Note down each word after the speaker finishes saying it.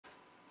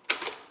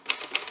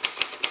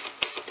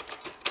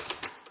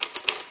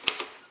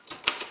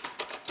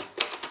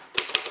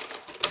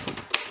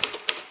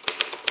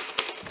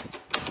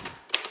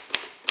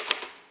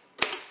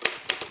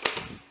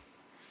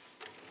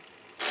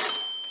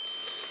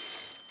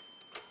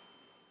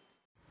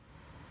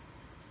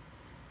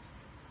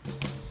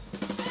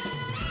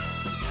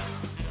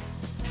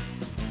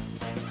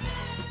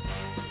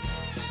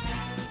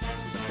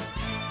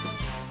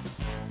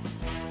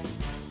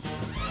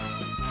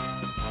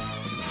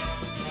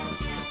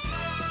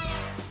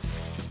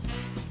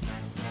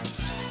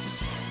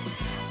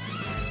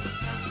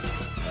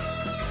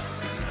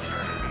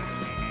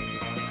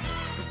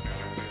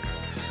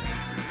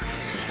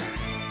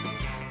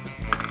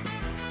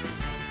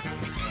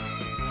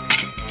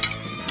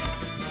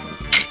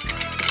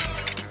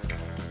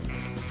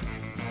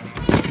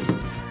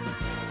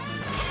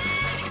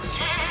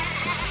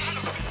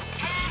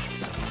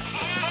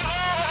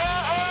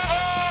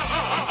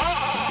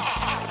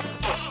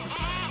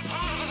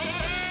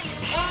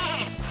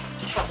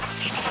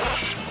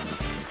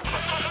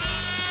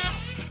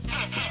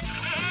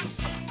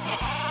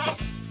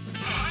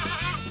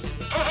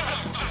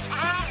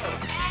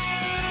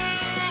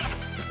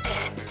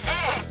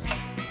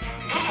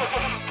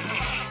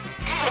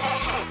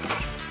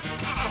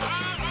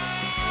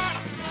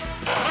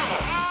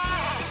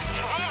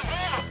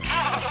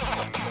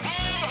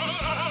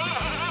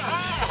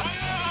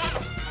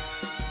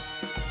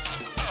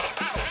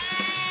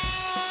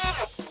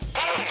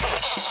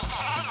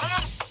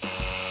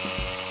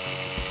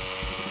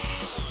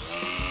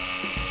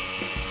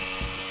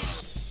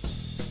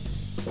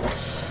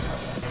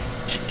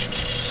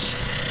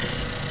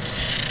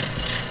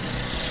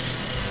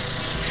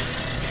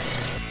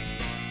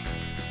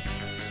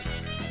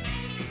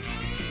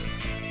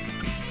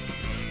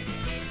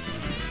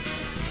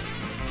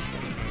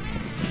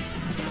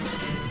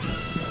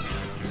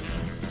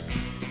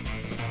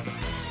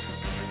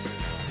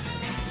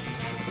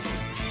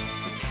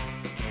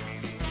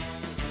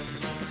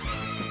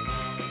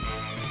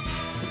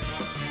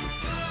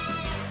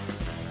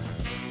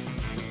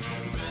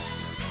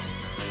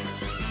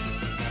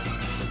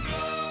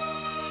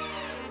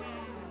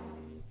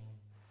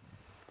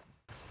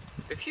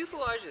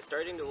fuselage is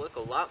starting to look a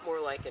lot more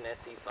like an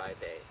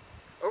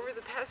SE5A. Over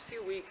the past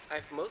few weeks,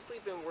 I've mostly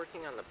been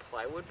working on the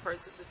plywood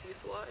parts of the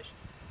fuselage.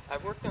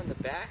 I've worked on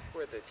the back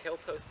where the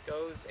tailpost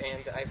goes,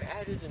 and I've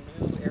added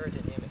a new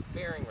aerodynamic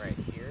fairing right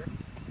here.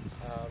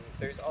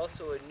 There's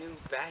also a new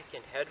back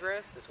and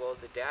headrest, as well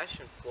as a dash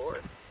and floor,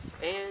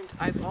 and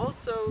I've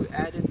also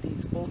added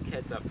these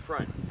bulkheads up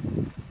front.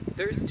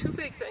 There's two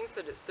big things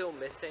that it's still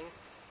missing.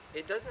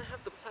 It doesn't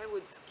have the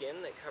plywood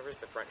skin that covers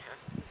the front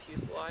half of the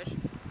fuselage.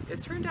 It's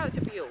turned out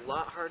to be a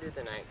lot harder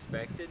than I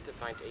expected to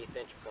find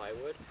 1/8"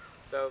 plywood,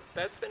 so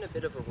that's been a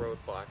bit of a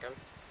roadblock. I'm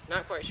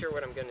not quite sure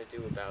what I'm going to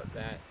do about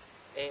that.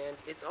 And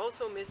it's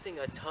also missing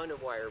a ton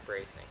of wire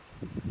bracing.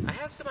 I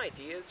have some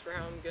ideas for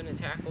how I'm going to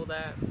tackle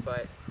that,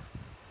 but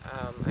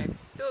I've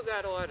still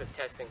got a lot of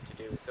testing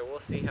to do, so we'll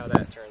see how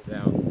that turns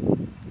out.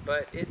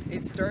 But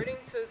it's starting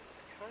to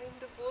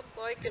kind of look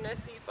like an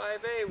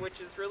SE5A, which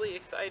is really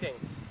exciting.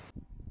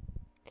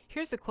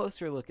 Here's a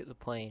closer look at the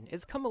plane.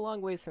 It's come a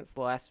long way since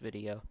the last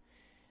video.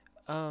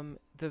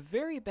 The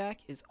very back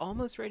is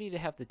almost ready to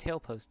have the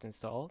tailpost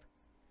installed.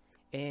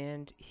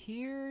 And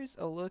here's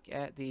a look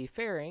at the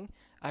fairing.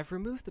 I've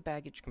removed the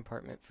baggage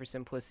compartment for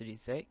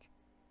simplicity's sake.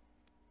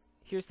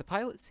 Here's the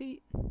pilot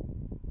seat.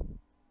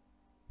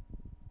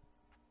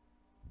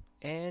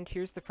 And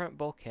here's the front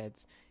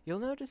bulkheads. You'll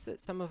notice that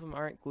some of them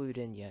aren't glued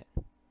in yet.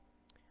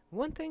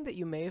 One thing that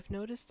you may have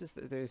noticed is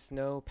that there's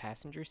no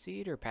passenger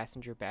seat or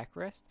passenger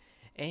backrest,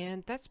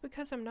 and that's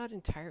because I'm not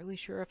entirely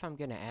sure if I'm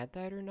going to add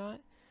that or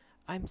not.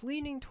 I'm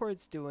leaning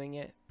towards doing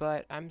it,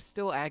 but I'm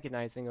still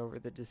agonizing over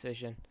the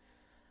decision.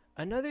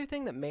 Another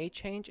thing that may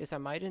change is I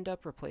might end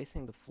up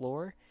replacing the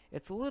floor.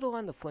 It's a little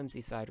on the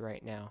flimsy side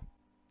right now.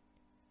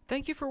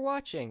 Thank you for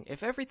watching.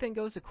 If everything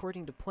goes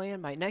according to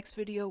plan, my next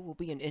video will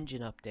be an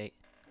engine update.